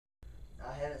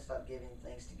I haven't stopped giving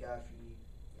thanks to God for you.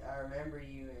 I remember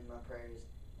you in my prayers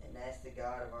and ask the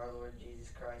God of our Lord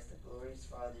Jesus Christ, the glorious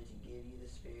Father, to give you the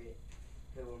Spirit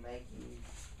who will make you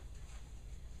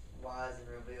wise and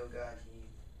reveal God to you,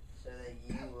 so that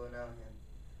you will know him.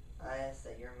 I ask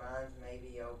that your minds may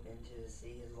be open to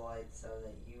see his light, so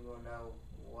that you will know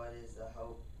what is the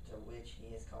hope to which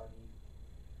he has called you.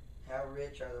 How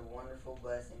rich are the wonderful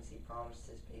blessings he promised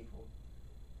his people,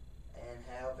 and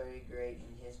how very great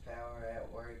in his power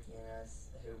at work in us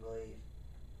who believe.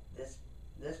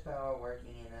 This power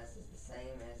working in us is the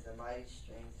same as the mighty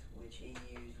strength which he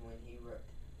used when he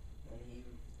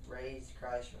raised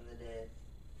Christ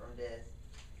from death,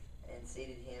 and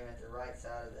seated him at the right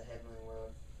side of the heavenly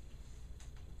world.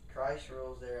 Christ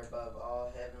rules there above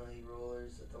all heavenly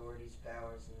rulers, authorities,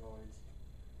 powers, and lords.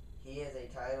 He has a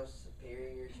title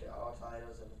superior to all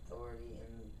titles of authority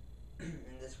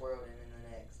in this world and in the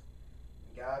next.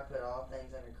 God put all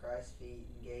things under Christ's feet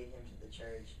and gave him to the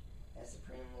church as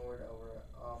supreme Lord over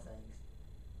all things.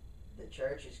 The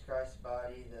church is Christ's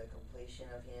body, the completion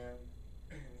of him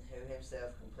who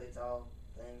himself completes all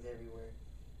things everywhere.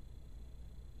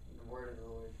 The word of the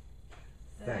Lord.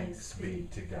 Thanks be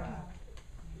to God.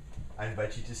 I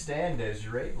invite you to stand as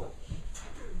you're able.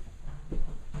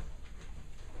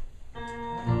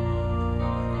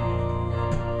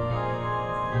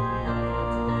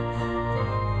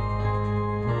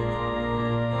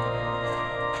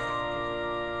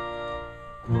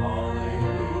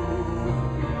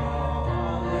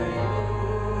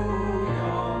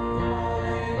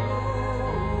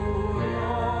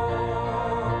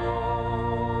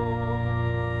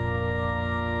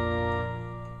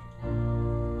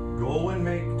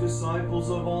 Disciples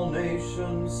of all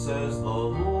nations, says the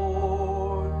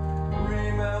Lord.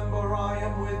 Remember, I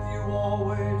am with you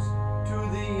always to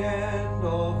the end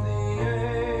of the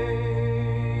age.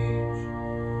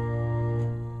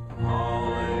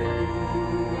 Hallelujah,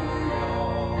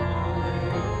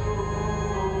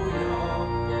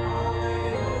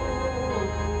 hallelujah.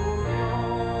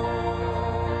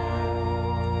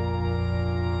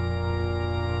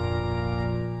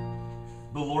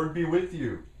 The Lord be with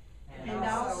you. And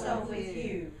also with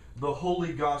you. The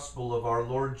Holy Gospel of our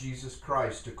Lord Jesus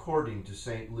Christ according to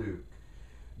St. Luke.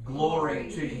 Glory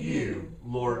to you,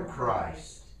 Lord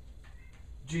Christ.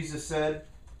 Jesus said,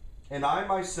 "And I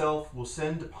myself will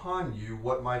send upon you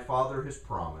what my Father has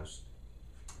promised,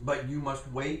 but you must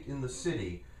wait in the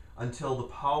city until the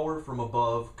power from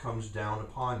above comes down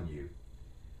upon you."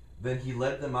 Then he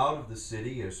led them out of the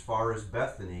city as far as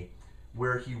Bethany,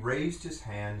 where he raised his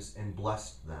hands and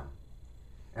blessed them.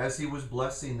 As he was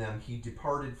blessing them, he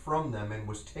departed from them and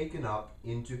was taken up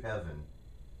into heaven.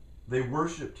 They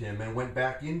worshipped him and went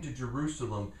back into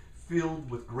Jerusalem, filled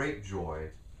with great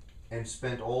joy, and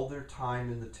spent all their time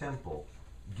in the temple,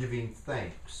 giving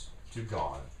thanks to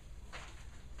God.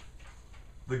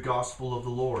 The Gospel of the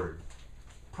Lord.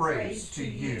 Praise to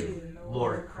you,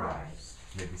 Lord Christ.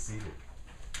 You may be seated.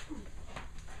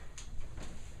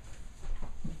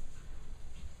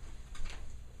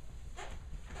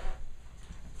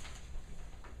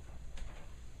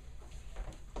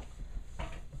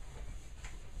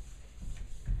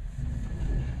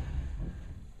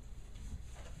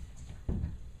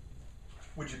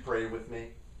 Would you pray with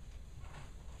me?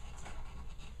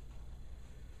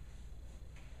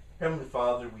 Heavenly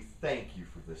Father, we thank you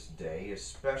for this day,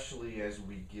 especially as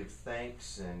we give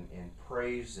thanks and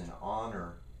praise and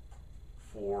honor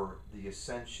for the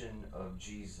ascension of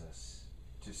Jesus,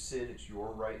 to sit at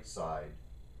your right side,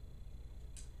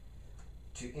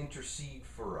 to intercede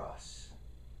for us,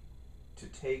 to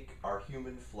take our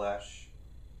human flesh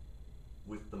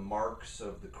with the marks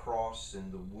of the cross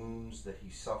and the wounds that he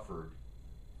suffered,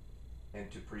 and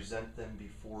to present them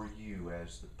before you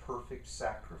as the perfect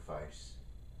sacrifice,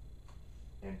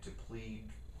 and to plead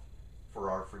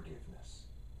for our forgiveness.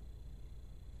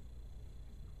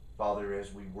 Father,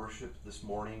 as we worship this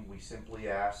morning, we simply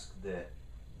ask that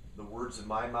the words of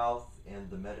my mouth and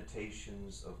the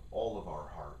meditations of all of our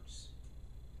hearts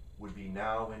would be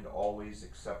now and always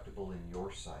acceptable in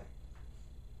your sight,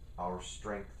 our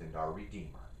strength and our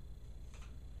Redeemer.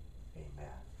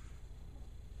 Amen.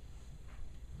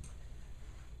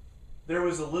 There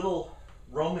was a little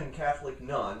Roman Catholic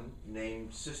nun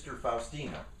named Sister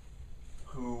Faustina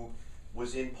who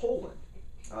was in Poland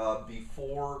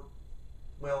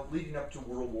leading up to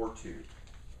World War II.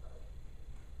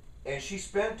 And she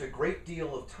spent a great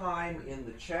deal of time in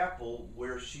the chapel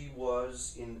where she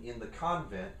was in the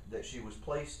convent that she was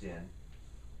placed in,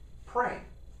 praying.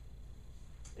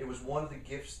 It was one of the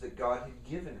gifts that God had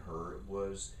given her. It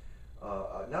was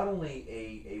not only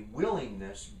a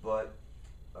willingness, but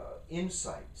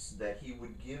insights that he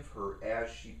would give her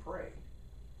as she prayed.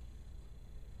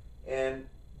 And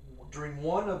during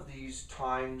one of these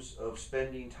times of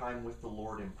spending time with the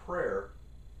Lord in prayer,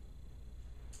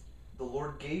 the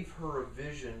Lord gave her a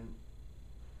vision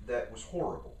that was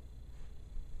horrible.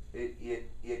 It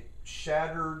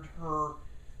shattered her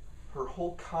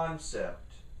whole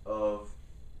concept of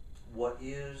what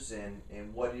is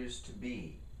and what is to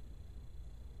be.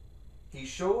 He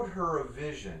showed her a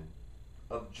vision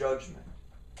of judgment.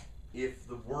 If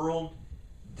the world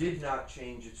did not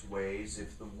change its ways,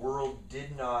 if the world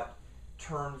did not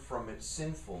turn from its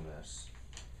sinfulness.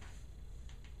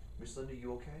 Miss Linda,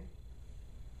 you okay?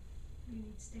 You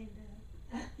need to stand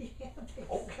up. Yeah,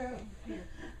 Okay.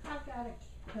 I've got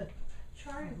a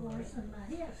charter horse in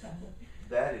my hip.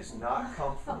 That is not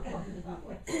comfortable.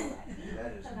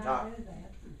 That is But not. I knew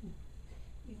that.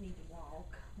 You need to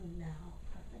walk. No.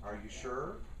 Are you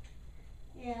sure?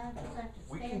 Yeah, I just have to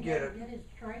We can stand get up and get it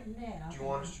straightened out. Do you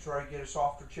want us to try to get a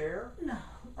softer chair? No.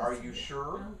 Are you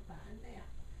sure? I'm fine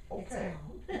now. Okay.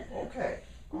 It's on. Okay.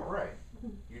 All right.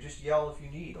 You just yell if you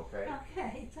need, okay?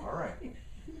 Okay. All right.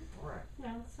 All right.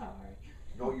 I'm sorry.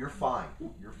 No, you're fine.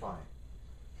 You're fine.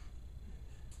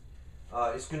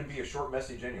 It's going to be a short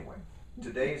message anyway.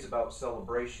 Today is about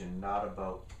celebration, not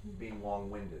about being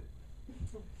long-winded.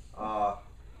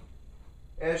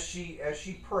 As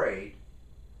she prayed,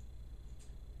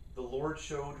 the Lord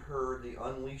showed her the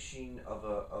unleashing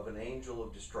of an angel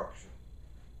of destruction.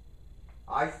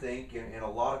 I think, and a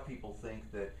lot of people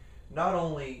think, that not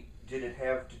only did it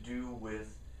have to do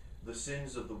with the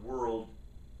sins of the world,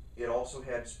 it also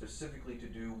had specifically to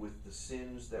do with the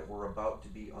sins that were about to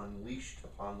be unleashed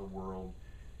upon the world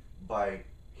by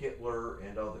Hitler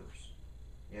and others.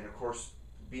 And of course,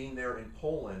 being there in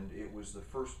Poland, it was the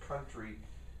first country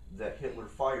that Hitler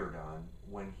fired on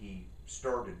when he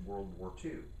started World War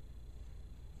II.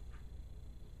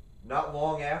 Not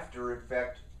long after, in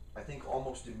fact, I think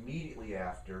almost immediately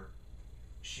after,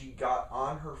 she got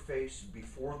on her face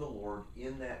before the Lord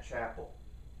in that chapel,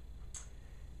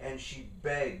 and she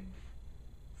begged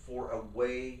for a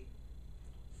way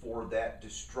for that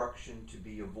destruction to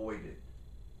be avoided,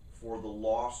 for the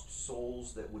lost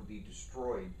souls that would be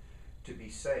destroyed to be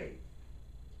saved.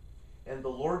 And the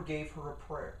Lord gave her a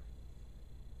prayer.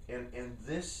 And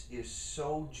this is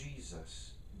so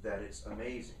Jesus that it's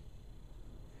amazing.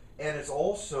 And it's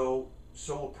also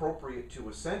so appropriate to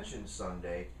Ascension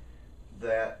Sunday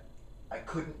that I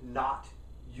couldn't not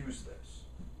use this,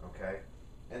 okay?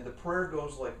 And the prayer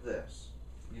goes like this.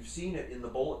 You've seen it in the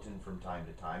bulletin from time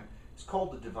to time. It's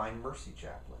called the Divine Mercy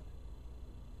Chaplain.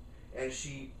 And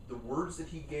the words that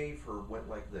he gave her went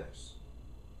like this.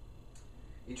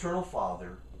 Eternal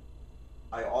Father,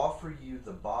 I offer you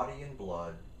the body and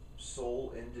blood,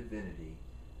 soul and divinity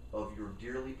of your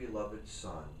dearly beloved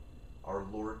Son, our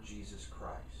Lord Jesus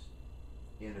Christ,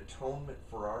 in atonement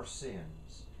for our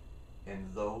sins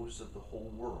and those of the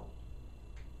whole world.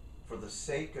 For the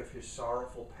sake of his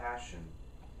sorrowful passion,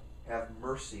 have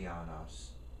mercy on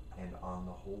us and on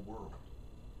the whole world.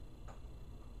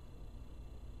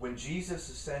 When Jesus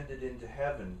ascended into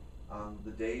heaven on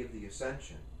the day of the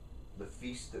Ascension, the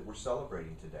feast that we're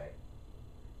celebrating today,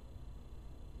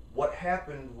 what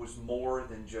happened was more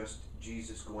than just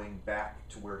Jesus going back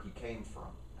to where he came from.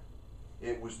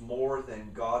 It was more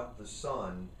than God the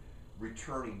Son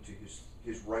returning to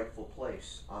his rightful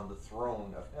place on the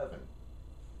throne of heaven.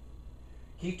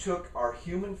 He took our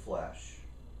human flesh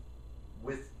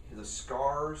with the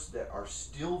scars that are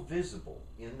still visible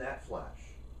in that flesh,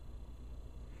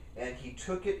 and he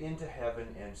took it into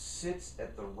heaven and sits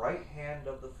at the right hand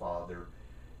of the Father,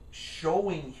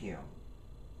 showing him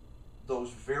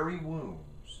those very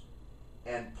wounds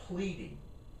and pleading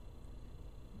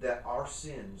that our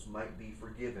sins might be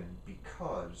forgiven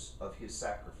because of his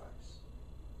sacrifice.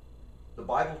 The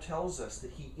Bible tells us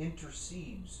that he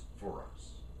intercedes for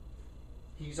us.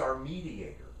 He's our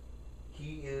mediator.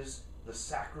 He is the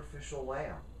sacrificial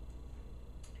lamb.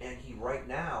 And he right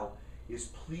now is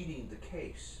pleading the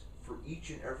case for each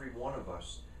and every one of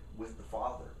us with the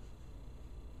Father.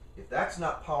 If that's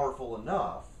not powerful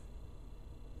enough,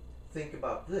 think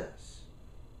about this.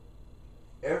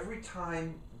 Every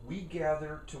time we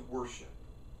gather to worship,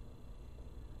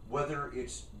 whether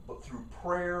it's through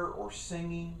prayer or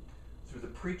singing, through the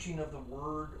preaching of the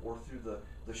word, or through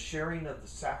the sharing of the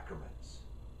sacraments,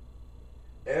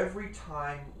 every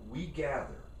time we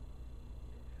gather,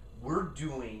 we're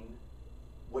doing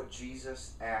what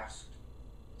Jesus asked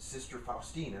Sister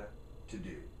Faustina to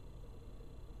do,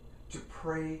 to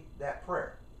pray that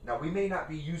prayer. Now, we may not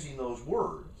be using those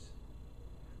words,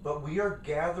 but we are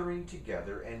gathering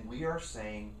together and we are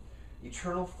saying,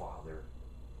 Eternal Father,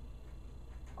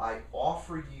 I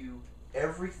offer you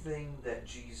everything that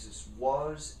Jesus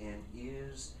was and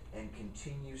is and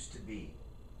continues to be.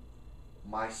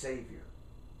 My Savior,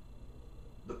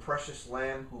 the precious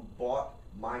Lamb who bought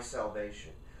my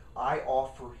salvation. I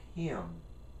offer him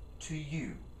to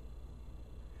you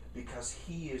because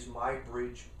he is my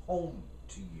bridge home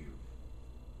to you.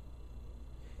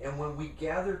 And when we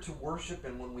gather to worship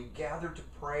and when we gather to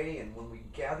pray and when we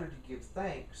gather to give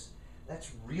thanks,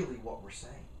 that's really what we're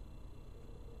saying.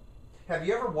 Have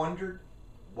you ever wondered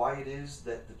why it is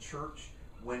that the church,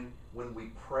 when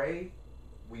we pray,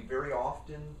 we very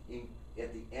often,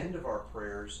 at the end of our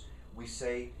prayers, we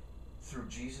say, through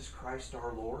Jesus Christ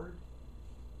our Lord?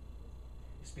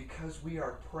 It's because we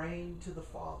are praying to the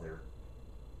Father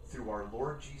through our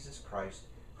Lord Jesus Christ,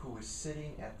 who is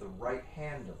sitting at the right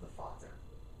hand of the Father.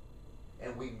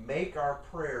 And we make our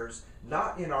prayers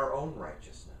not in our own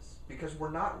righteousness, because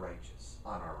we're not righteous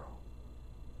on our own.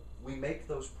 We make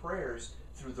those prayers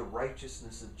through the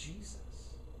righteousness of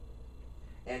Jesus.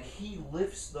 And he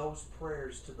lifts those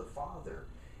prayers to the Father.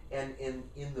 And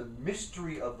in the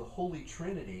mystery of the Holy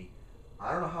Trinity,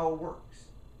 I don't know how it works,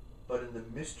 but in the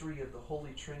mystery of the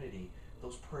Holy Trinity,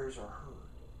 those prayers are heard.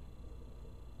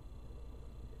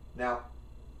 Now,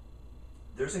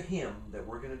 there's a hymn that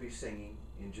we're going to be singing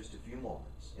in just a few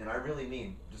moments. And I really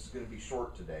mean this is going to be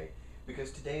short today,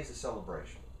 because today is a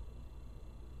celebration.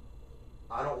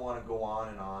 I don't want to go on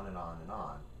and on and on and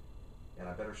on. And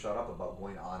I better shut up about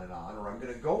going on and on, or I'm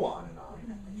going to go on and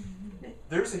on.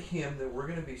 There's a hymn that we're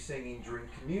going to be singing during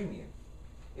communion.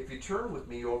 If you turn with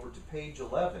me over to page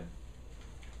 11,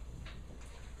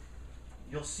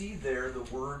 you'll see there the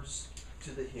words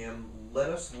to the hymn, "Let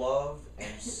us love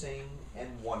and sing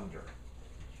and wonder."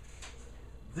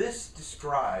 This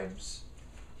describes,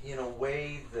 in a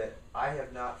way that I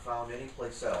have not found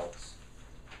anyplace else,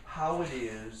 how it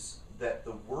is that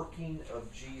the working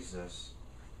of Jesus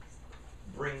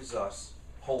brings us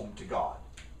home to God,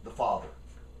 the Father.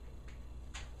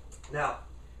 Now,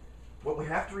 what we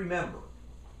have to remember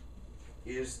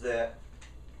is that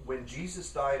when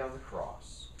Jesus died on the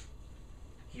cross,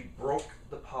 he broke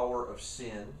the power of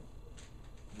sin.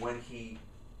 When he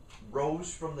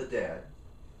rose from the dead,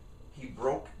 he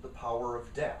broke the power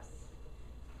of death.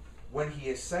 When he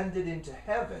ascended into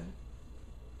heaven,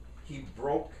 he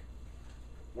broke,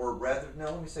 or rather,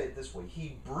 now let me say it this way,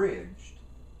 he bridged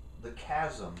the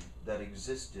chasm that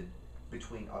existed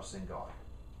between us and God.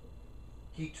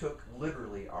 He took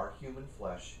literally our human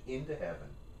flesh into heaven,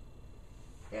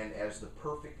 and as the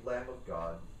perfect Lamb of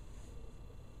God,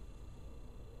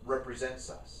 represents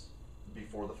us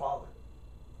before the Father.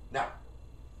 Now,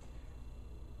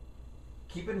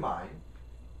 keep in mind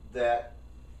that,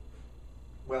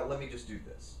 well, let me just do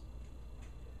this.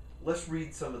 Let's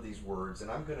read some of these words,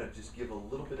 and I'm going to just give a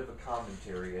little bit of a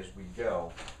commentary as we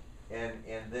go, and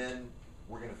then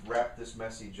we're going to wrap this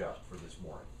message up for this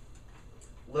morning.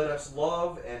 Let us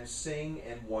love and sing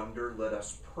and wonder. Let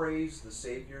us praise the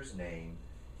Savior's name.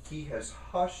 He has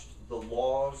hushed the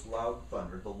law's loud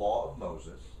thunder, the law of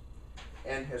Moses,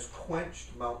 and has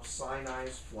quenched Mount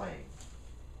Sinai's flame.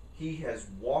 He has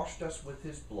washed us with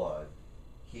his blood.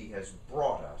 He has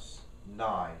brought us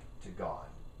nigh to God.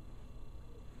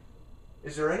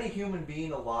 Is there any human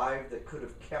being alive that could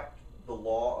have kept the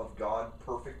law of God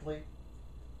perfectly?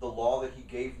 The law that he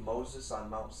gave Moses on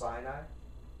Mount Sinai?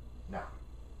 No,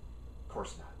 of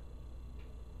course not.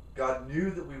 God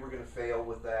knew that we were going to fail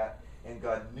with that, and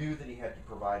God knew that he had to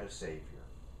provide a Savior.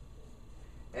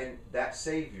 And that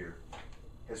Savior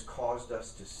has caused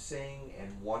us to sing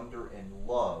and wonder and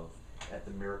love at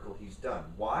the miracle he's done.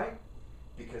 Why?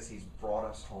 Because he's brought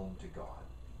us home to God.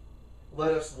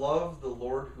 Let us love the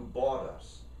Lord who bought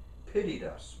us, pitied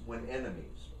us when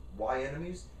enemies. Why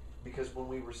enemies? Because when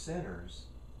we were sinners,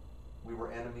 we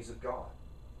were enemies of God.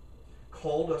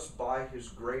 Called us by his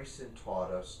grace and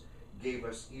taught us, gave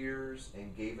us ears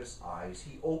and gave us eyes.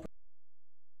 He opened